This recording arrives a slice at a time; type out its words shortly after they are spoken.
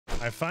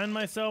I find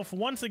myself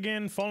once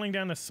again falling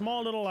down a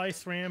small little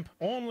ice ramp,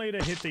 only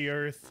to hit the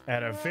earth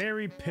at a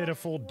very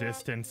pitiful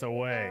distance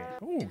away.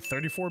 Ooh,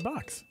 34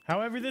 bucks.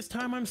 However, this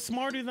time I'm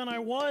smarter than I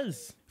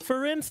was.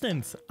 For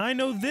instance, I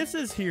know this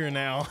is here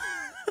now.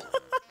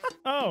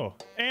 Oh,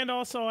 and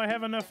also I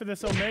have enough for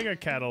this Omega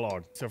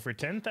catalog. So for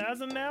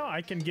 10,000 now,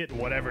 I can get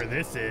whatever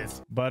this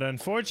is. But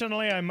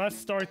unfortunately, I must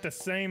start the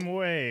same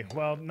way.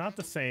 Well, not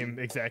the same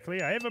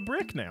exactly. I have a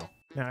brick now.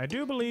 Now, I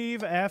do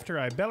believe after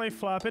I belly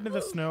flop into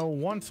the snow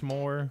once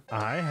more,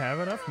 I have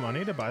enough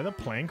money to buy the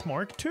Plank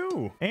Mark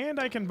II. And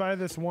I can buy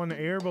this one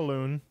air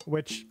balloon,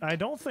 which I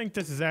don't think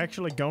this is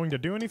actually going to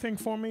do anything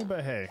for me,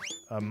 but hey,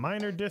 a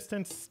minor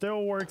distance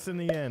still works in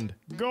the end.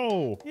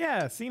 Go!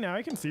 Yeah, see, now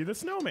I can see the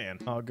snowman.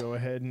 I'll go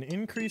ahead and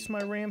increase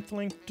my ramp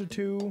length to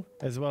 2,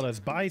 as well as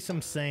buy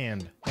some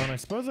sand. Oh, and I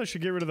suppose I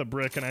should get rid of the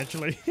brick and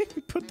actually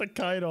put the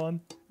kite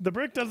on. The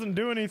brick doesn't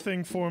do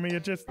anything for me,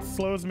 it just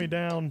slows me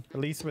down. At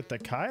least with the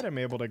kite, I'm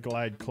able to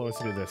glide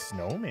closer to the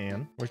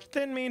snowman, which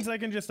then means I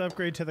can just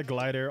upgrade to the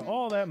glider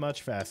all that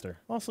much faster.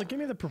 Also, give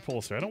me the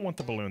propulsor. I don't want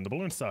the balloon. The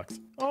balloon sucks.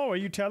 Oh, are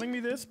you telling me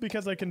this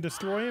because I can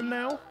destroy him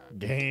now?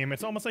 Game,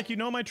 it's almost like you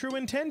know my true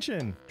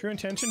intention. True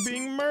intention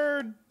being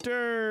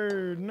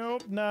murder.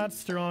 Nope, not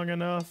strong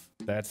enough.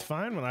 That's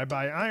fine. When I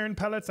buy iron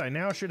pellets, I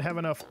now should have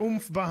enough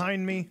oomph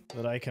behind me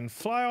that I can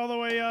fly all the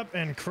way up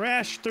and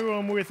crash through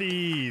them with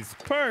ease.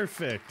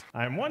 Perfect.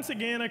 I'm once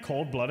again a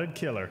cold-blooded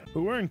killer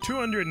who earned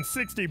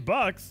 260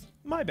 bucks.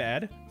 My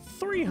bad,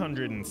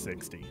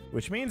 360,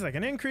 which means I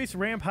can increase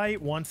ramp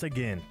height once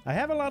again. I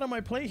have a lot on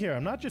my plate here.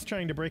 I'm not just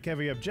trying to break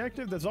every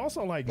objective. There's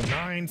also like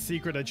 9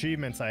 secret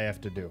achievements I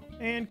have to do.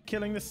 And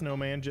killing the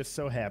snowman just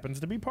so happens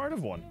to be part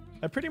of one.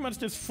 I pretty much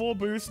just full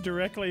boost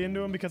directly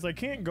into him because I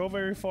can't go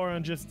very far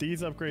on just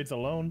these upgrades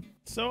alone.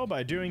 So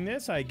by doing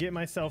this, I get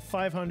myself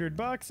 500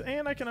 bucks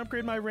and I can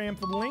upgrade my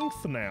ramp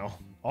length now.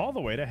 All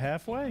the way to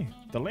halfway.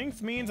 The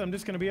length means I'm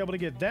just going to be able to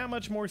get that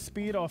much more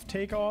speed off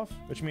takeoff,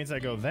 which means I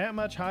go that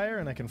much higher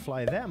and I can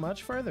fly that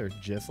much further,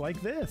 just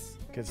like this.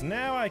 Because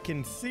now I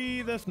can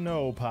see the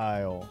snow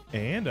pile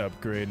and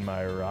upgrade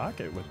my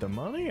rocket with the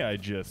money I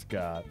just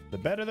got. The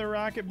better the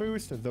rocket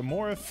boost, the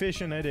more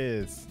efficient it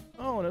is.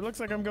 Oh, and it looks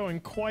like I'm going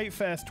quite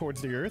fast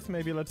towards the earth.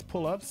 Maybe let's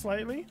pull up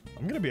slightly.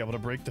 I'm gonna be able to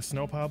break the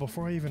snow pile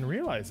before I even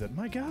realize it.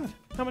 My God.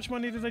 How much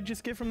money did I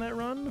just get from that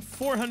run?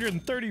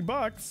 430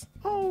 bucks.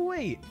 Oh,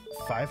 wait.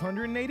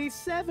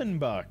 587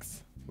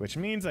 bucks. Which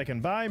means I can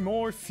buy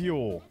more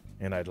fuel.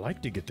 And I'd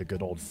like to get the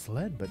good old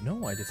sled, but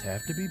no, I just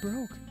have to be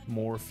broke.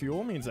 More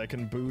fuel means I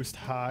can boost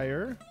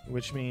higher,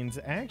 which means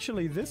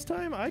actually this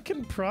time I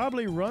can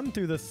probably run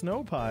through the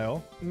snow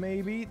pile.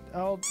 Maybe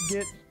I'll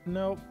get...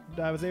 Nope,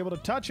 I was able to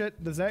touch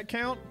it. Does that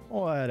count?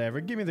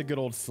 Whatever, give me the good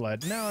old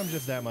sled. Now I'm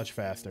just that much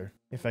faster.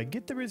 If I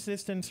get the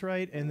resistance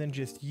right and then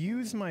just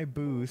use my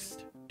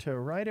boost to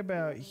right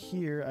about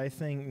here, I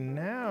think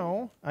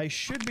now I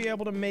should be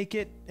able to make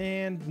it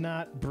and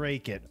not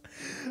break it.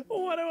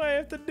 What do I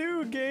have to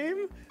do,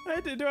 game?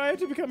 Do I have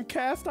to become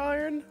cast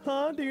iron?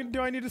 Huh?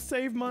 Do I need to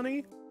save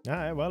money?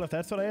 Alright, well, if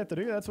that's what I have to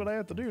do, that's what I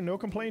have to do. No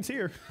complaints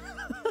here.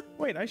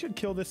 Wait, I should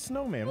kill this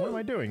snowman. What am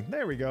I doing?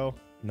 There we go.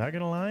 Not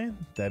gonna lie,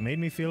 that made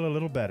me feel a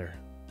little better.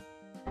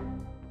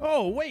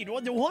 Oh, wait,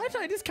 what?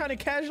 I just kind of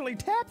casually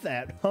tapped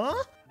that, huh?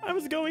 I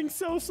was going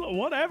so slow.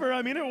 Whatever,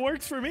 I mean, it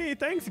works for me.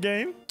 Thanks,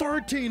 game.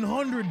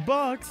 1,300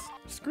 bucks.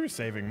 Screw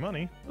saving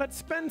money. Let's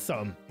spend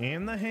some.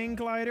 And the hang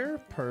glider,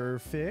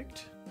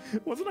 perfect.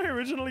 Wasn't I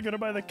originally gonna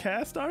buy the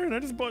cast iron? I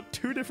just bought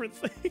 2 different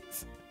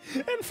things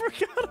and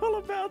forgot all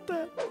about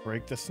that.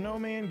 Break the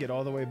snowman, get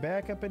all the way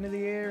back up into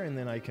the air, and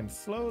then I can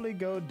slowly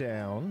go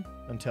down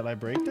until I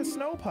break the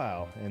snow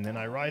pile, and then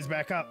I rise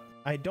back up.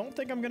 I don't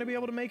think I'm gonna be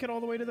able to make it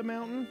all the way to the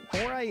mountain,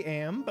 or I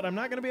am, but I'm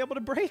not gonna be able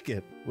to break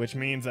it, which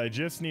means I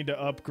just need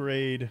to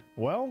upgrade,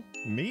 well,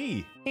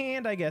 me.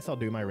 And I guess I'll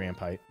do my ramp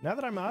height. Now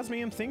that I'm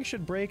osmium, things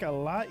should break a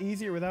lot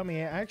easier without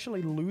me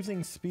actually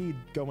losing speed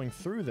going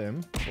through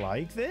them,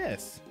 like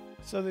this.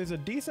 So there's a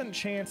decent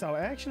chance I'll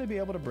actually be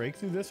able to break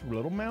through this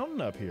little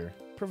mountain up here,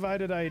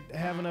 provided I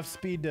have enough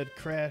speed to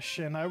crash,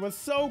 and I was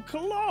so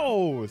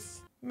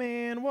close!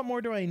 Man, what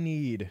more do I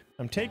need?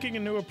 I'm taking a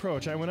new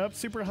approach. I went up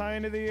super high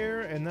into the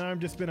air, and then I've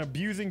just been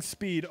abusing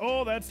speed.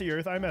 Oh, that's the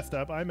earth. I messed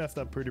up. I messed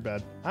up pretty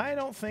bad. I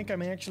don't think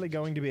I'm actually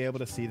going to be able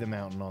to see the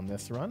mountain on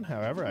this run.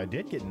 However, I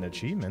did get an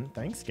achievement.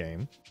 Thanks,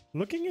 game.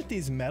 Looking at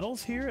these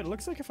medals here, it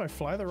looks like if I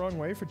fly the wrong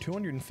way for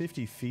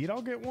 250 feet,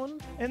 I'll get one.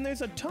 And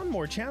there's a ton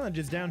more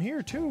challenges down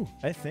here, too.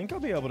 I think I'll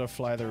be able to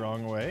fly the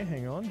wrong way.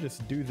 Hang on,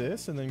 just do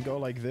this and then go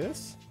like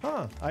this.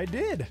 Huh, I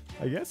did.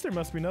 I guess there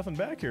must be nothing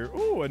back here.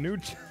 Ooh, a new...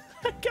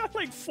 I got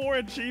like 4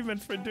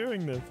 achievements for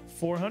doing this.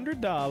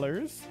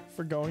 $400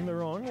 for going the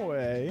wrong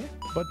way,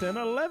 but then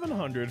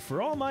 $1,100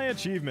 for all my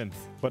achievements.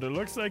 But it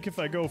looks like if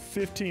I go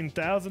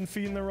 15,000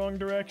 feet in the wrong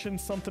direction,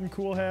 something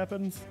cool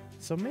happens.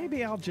 So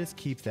maybe I'll just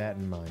keep that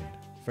in mind.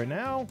 For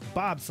now,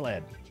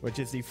 bobsled, which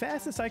is the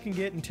fastest I can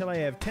get until I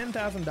have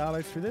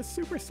 $10,000 for this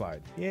super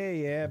slide.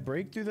 Yeah,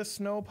 break through the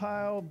snow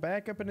pile,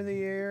 back up into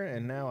the air,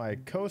 and now I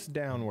coast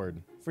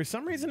downward. For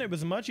some reason, it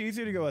was much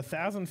easier to go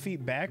 1,000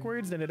 feet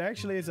backwards than it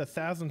actually is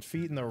 1,000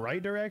 feet in the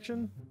right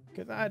direction.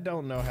 Because I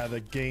don't know how the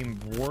game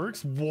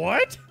works.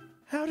 What?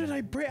 How did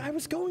I break? I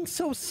was going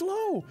so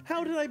slow.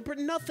 How did I break?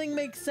 Nothing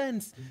makes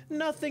sense.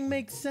 Nothing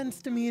makes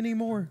sense to me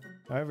anymore.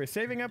 However,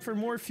 saving up for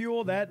more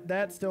fuel,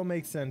 that still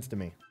makes sense to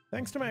me.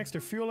 Thanks to my extra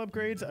fuel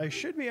upgrades, I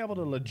should be able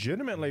to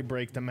legitimately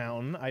break the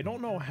mountain. I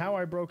don't know how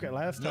I broke it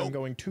last time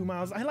going 2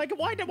 miles. I like,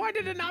 why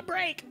did it not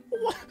break?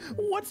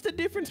 What's the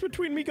difference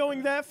between me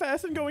going that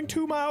fast and going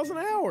 2 miles an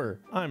hour?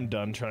 I'm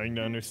done trying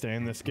to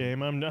understand this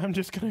game. I'm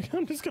just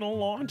gonna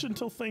launch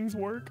until things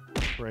work.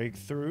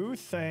 Breakthrough,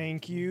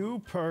 thank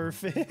you,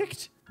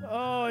 perfect.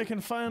 Oh, I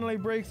can finally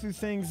break through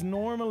things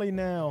normally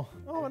now.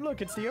 Oh, and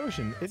look, it's the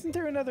ocean. Isn't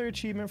there another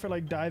achievement for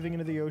like diving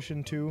into the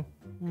ocean too?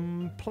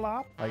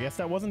 Plop. I guess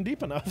that wasn't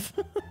deep enough.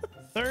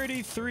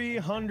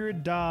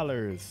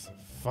 $3,300.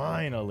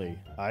 Finally,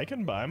 I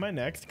can buy my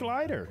next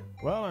glider.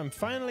 Well, I'm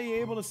finally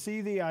able to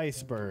see the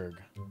iceberg.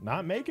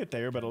 Not make it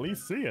there, but at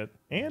least see it.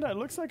 And it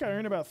looks like I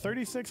earn about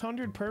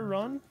 $3,600 per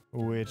run,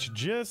 which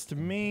just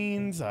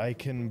means I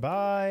can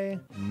buy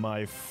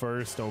my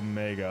first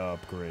Omega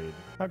upgrade.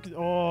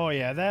 Oh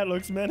yeah, that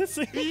looks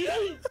menacing.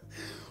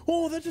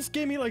 Oh, that just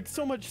gave me like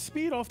so much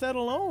speed off that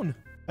alone.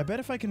 I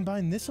bet if I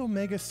combine this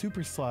Omega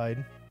Super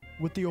Slide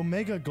with the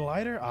Omega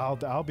Glider,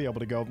 I'll be able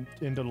to go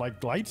into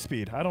like light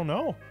speed. I don't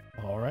know.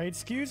 All right,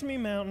 excuse me,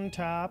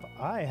 mountaintop.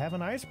 I have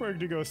an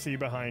iceberg to go see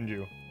behind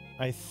you.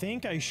 I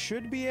think I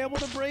should be able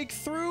to break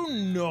through.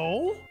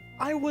 No,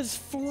 I was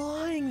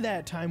flying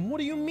that time. What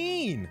do you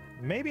mean?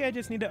 Maybe I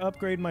just need to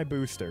upgrade my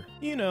booster.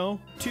 You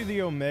know, to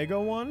the Omega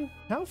one.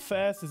 How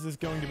fast is this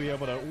going to be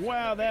able to...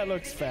 Wow, that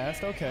looks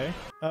fast. Okay.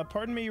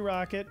 Pardon me,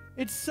 Rocket.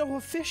 It's so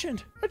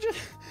efficient.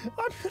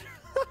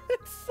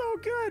 It's so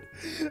good.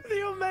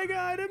 The Omega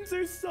items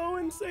are so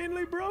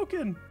insanely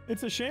broken.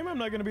 It's a shame I'm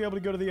not going to be able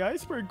to go to the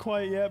iceberg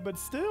quite yet, but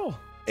still.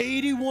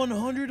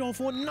 8,100 off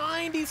one,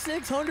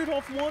 9,600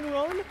 off one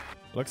run.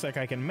 Looks like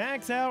I can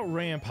max out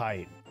ramp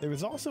height. There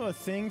was also a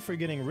thing for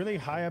getting really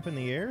high up in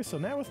the air, so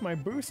now with my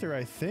booster,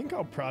 I think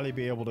I'll probably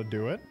be able to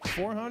do it.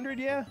 400,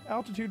 yeah,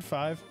 altitude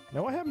 5.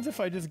 Now what happens if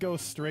I just go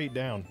straight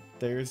down?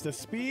 There's the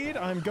speed.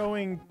 I'm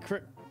going...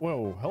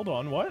 Whoa, hold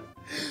on, what?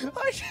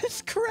 I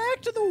just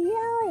cracked the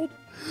world!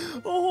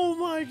 Oh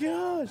my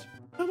gosh!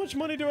 How much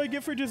money do I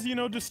get for just, you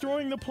know,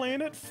 destroying the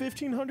planet?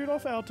 1,500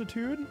 off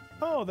altitude?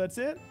 Oh, that's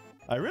it?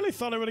 I really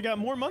thought I would have got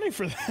more money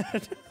for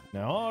that.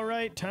 Now, all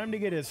right, time to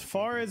get as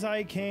far as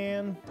I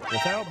can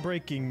without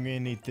breaking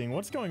anything.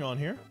 What's going on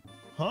here?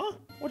 Huh?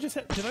 What just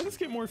happened? Did I just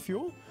get more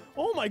fuel?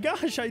 Oh my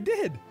gosh, I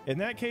did! In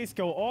that case,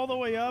 go all the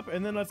way up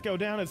and then let's go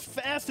down as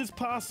fast as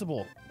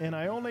possible. And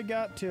I only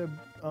got to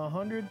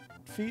 100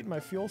 feet. My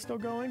fuel's still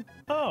going?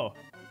 Oh,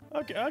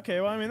 okay,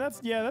 well, I mean,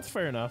 that's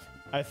fair enough.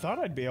 I thought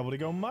I'd be able to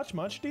go much,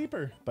 much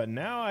deeper. But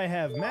now I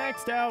have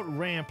maxed out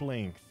ramp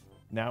length.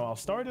 Now I'll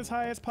start as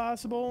high as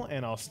possible,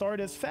 and I'll start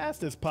as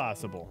fast as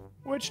possible,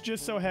 which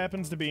just so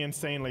happens to be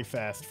insanely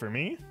fast for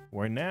me.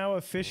 We're now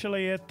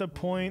officially at the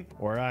point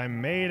where I'm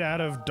made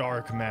out of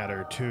dark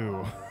matter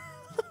too.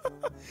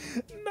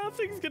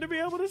 Nothing's gonna be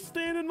able to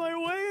stand in my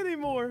way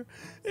anymore.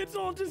 It's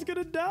all just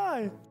gonna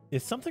die.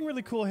 If something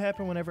really cool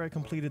happened whenever I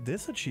completed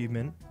this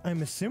achievement,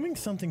 I'm assuming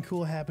something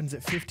cool happens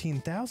at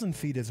 15,000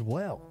 feet as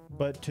well.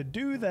 But to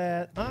do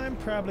that, I'm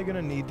probably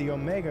gonna need the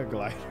Omega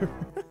Glider.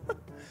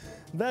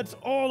 That's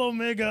all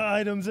Omega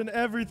items and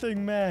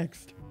everything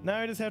maxed. Now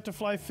I just have to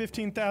fly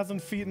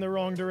 15,000 feet in the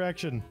wrong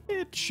direction.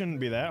 It shouldn't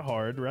be that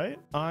hard, right?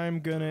 I'm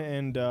gonna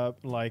end up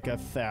like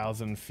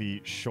 1,000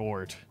 feet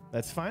short.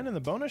 That's fine. In the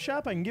bonus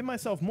shop, I can give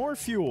myself more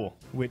fuel,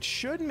 which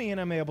should mean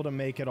I'm able to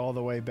make it all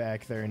the way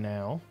back there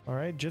now. All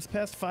right, just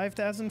past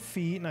 5,000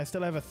 feet, and I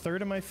still have a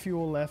third of my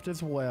fuel left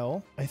as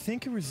well. I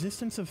think a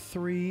resistance of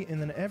 3,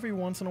 and then every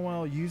once in a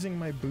while using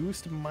my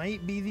boost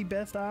might be the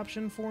best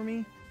option for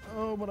me.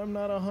 Oh, but I'm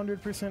not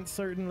 100%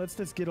 certain. Let's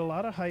just get a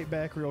lot of height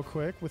back real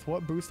quick with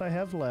what boost I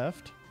have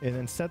left. And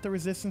then set the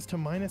resistance to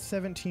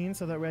 -17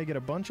 so that way I get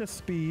a bunch of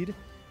speed.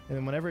 And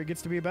then whenever it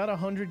gets to be about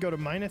 100, go to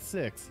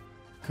 -6.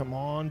 Come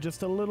on,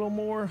 just a little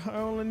more. I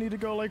only need to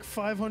go like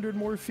 500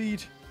 more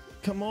feet.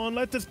 Come on,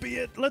 let this be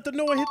it. No,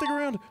 I hit the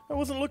ground. I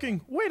wasn't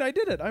looking. Wait, I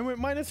did it. I went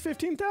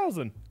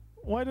 -15,000.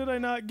 Why did I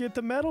not get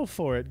the medal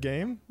for it,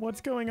 game?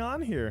 What's going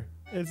on here?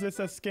 Is this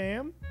a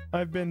scam?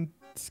 I've been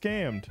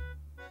scammed.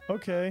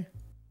 Okay.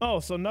 Oh,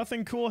 so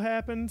nothing cool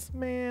happens?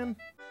 Man.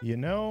 You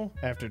know,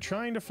 after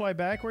trying to fly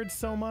backwards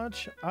so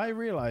much, I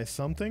realized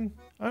something.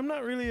 I'm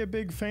not really a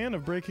big fan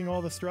of breaking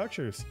all the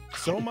structures.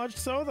 So much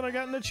so that I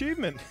got an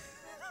achievement.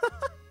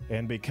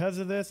 And because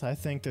of this, I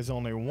think there's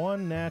only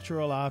one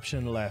natural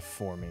option left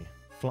for me.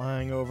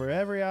 Flying over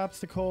every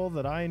obstacle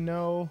that I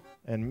know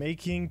and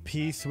making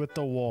peace with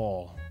the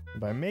wall.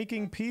 By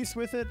making peace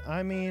with it,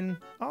 I mean,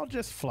 I'll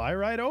just fly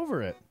right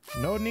over it.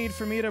 No need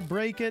for me to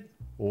break it.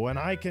 When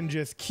I can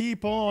just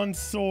keep on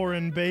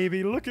soaring,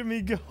 baby. Look at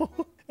me go.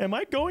 Am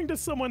I going to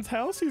someone's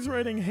house who's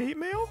writing hate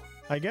mail?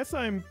 I guess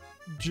I'm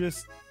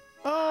just...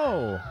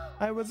 Oh,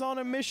 I was on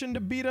a mission to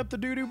beat up the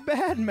dude who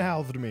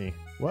bad-mouthed me.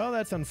 Well,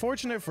 that's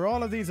unfortunate for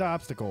all of these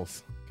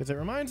obstacles, because it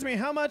reminds me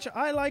how much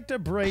I like to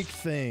break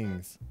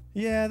things.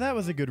 Yeah, that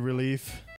was a good relief.